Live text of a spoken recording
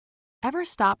Ever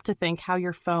stop to think how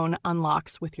your phone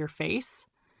unlocks with your face?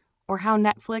 Or how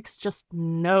Netflix just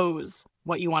knows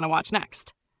what you want to watch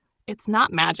next? It's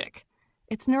not magic.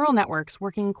 It's neural networks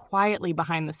working quietly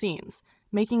behind the scenes,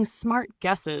 making smart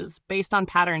guesses based on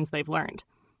patterns they've learned.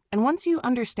 And once you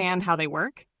understand how they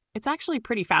work, it's actually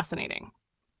pretty fascinating.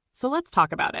 So let's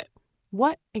talk about it.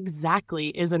 What exactly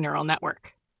is a neural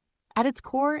network? At its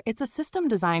core, it's a system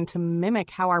designed to mimic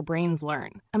how our brains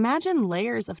learn. Imagine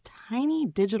layers of tiny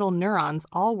digital neurons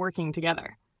all working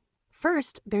together.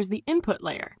 First, there's the input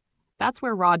layer. That's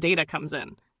where raw data comes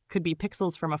in. Could be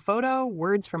pixels from a photo,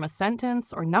 words from a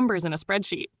sentence, or numbers in a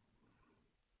spreadsheet.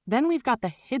 Then we've got the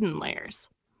hidden layers.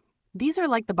 These are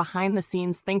like the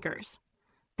behind-the-scenes thinkers.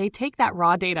 They take that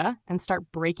raw data and start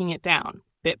breaking it down,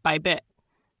 bit by bit.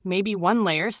 Maybe one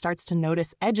layer starts to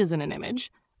notice edges in an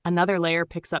image, another layer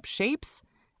picks up shapes,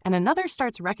 and another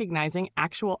starts recognizing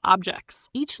actual objects.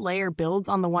 Each layer builds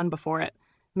on the one before it,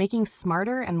 making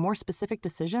smarter and more specific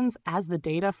decisions as the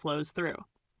data flows through.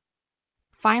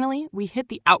 Finally, we hit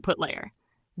the output layer.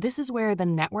 This is where the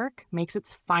network makes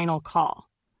its final call.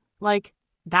 Like,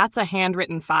 that's a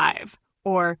handwritten 5,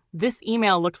 or this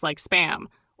email looks like spam,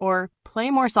 or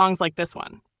play more songs like this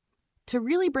one. To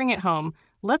really bring it home,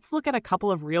 let's look at a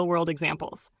couple of real-world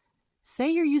examples.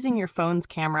 Say you're using your phone's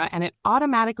camera and it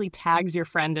automatically tags your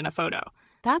friend in a photo.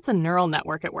 That's a neural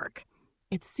network at work.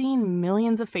 It's seen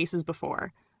millions of faces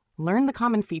before, learned the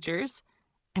common features,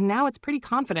 and now it's pretty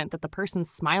confident that the person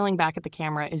smiling back at the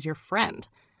camera is your friend,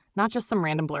 not just some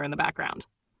random blur in the background.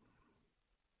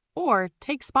 Or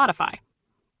take Spotify.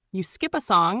 You skip a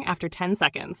song after 10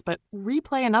 seconds, but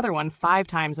replay another one 5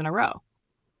 times in a row.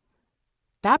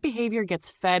 That behavior gets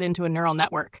fed into a neural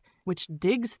network, which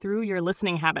digs through your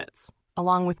listening habits,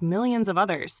 along with millions of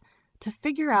others, to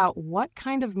figure out what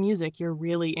kind of music you're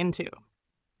really into.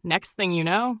 Next thing you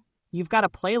know, you've got a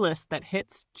playlist that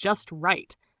hits just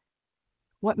right.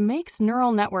 What makes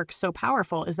neural networks so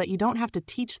powerful is that you don't have to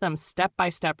teach them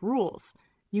step-by-step rules.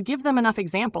 You give them enough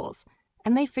examples,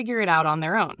 and they figure it out on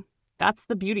their own. That's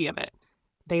the beauty of it.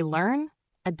 They learn,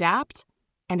 adapt,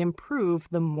 and improve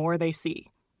the more they see.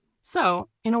 So,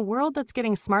 in a world that's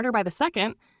getting smarter by the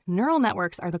second, neural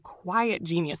networks are the quiet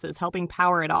geniuses helping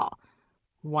power it all.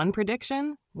 One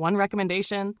prediction, one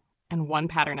recommendation, and one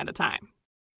pattern at a time.